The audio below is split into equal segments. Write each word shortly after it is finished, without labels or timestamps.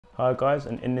Hi guys,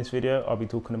 and in this video I'll be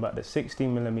talking about the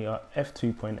 16mm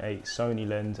f2.8 Sony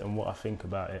lens and what I think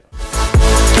about it.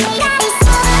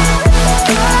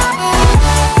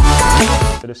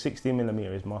 So the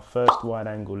 16mm is my first wide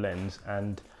angle lens,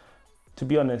 and to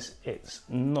be honest it's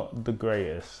not the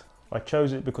greatest. I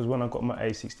chose it because when I got my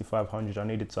A6500 I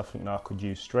needed something that I could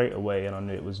use straight away, and I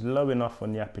knew it was low enough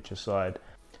on the aperture side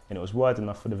and it was wide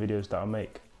enough for the videos that I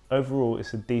make. Overall,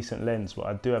 it's a decent lens, but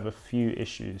I do have a few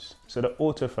issues. So the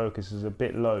autofocus is a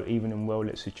bit low, even in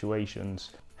well-lit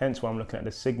situations. Hence why I'm looking at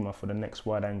the Sigma for the next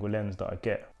wide-angle lens that I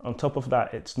get. On top of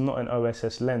that, it's not an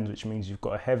OSS lens, which means you've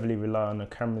got to heavily rely on the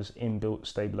camera's inbuilt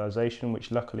stabilization,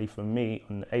 which luckily for me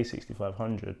on the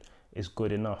A6500 is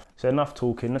good enough. So enough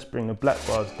talking, let's bring the black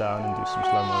bars down and do some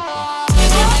slow motion.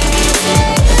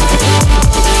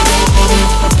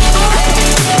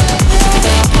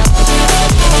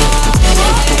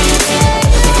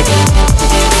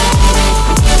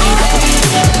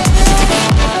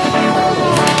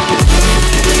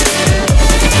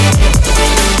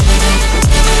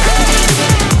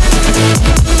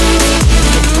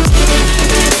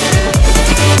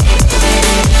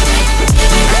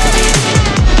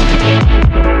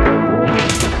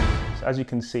 As you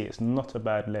can see, it's not a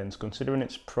bad lens. Considering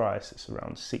its price, it's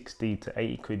around 60 to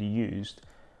 80 quid used.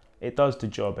 It does the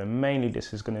job, and mainly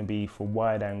this is going to be for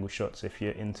wide angle shots if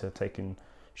you're into taking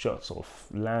shots of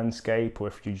landscape, or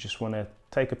if you just want to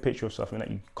take a picture of something that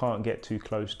you can't get too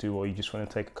close to, or you just want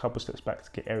to take a couple steps back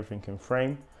to get everything in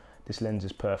frame. This lens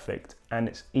is perfect, and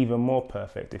it's even more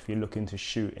perfect if you're looking to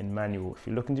shoot in manual. If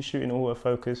you're looking to shoot in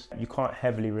autofocus, you can't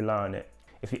heavily rely on it.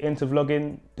 If you're into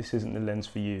vlogging, this isn't the lens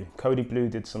for you. Cody Blue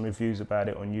did some reviews about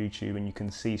it on YouTube, and you can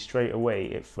see straight away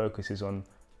it focuses on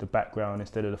the background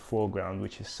instead of the foreground,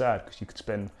 which is sad because you could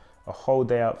spend a whole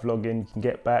day out vlogging, you can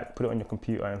get back, put it on your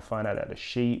computer and find out that the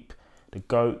sheep, the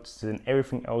goats and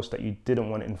everything else that you didn't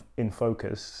want in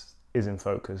focus is in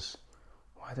focus.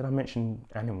 Why did I mention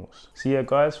animals? So yeah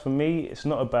guys, for me it's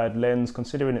not a bad lens.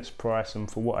 Considering its price and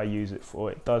for what I use it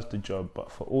for, it does the job,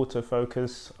 but for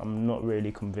autofocus I'm not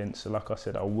really convinced. So like I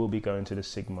said, I will be going to the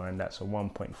Sigma, and that's a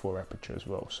 1.4 aperture as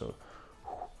well, so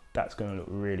that's going to look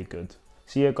really good.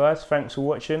 So yeah guys, thanks for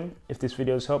watching. If this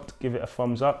video has helped, give it a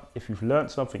thumbs up. If you've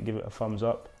learned something, give it a thumbs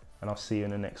up, and I'll see you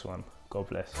in the next one. God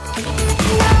bless.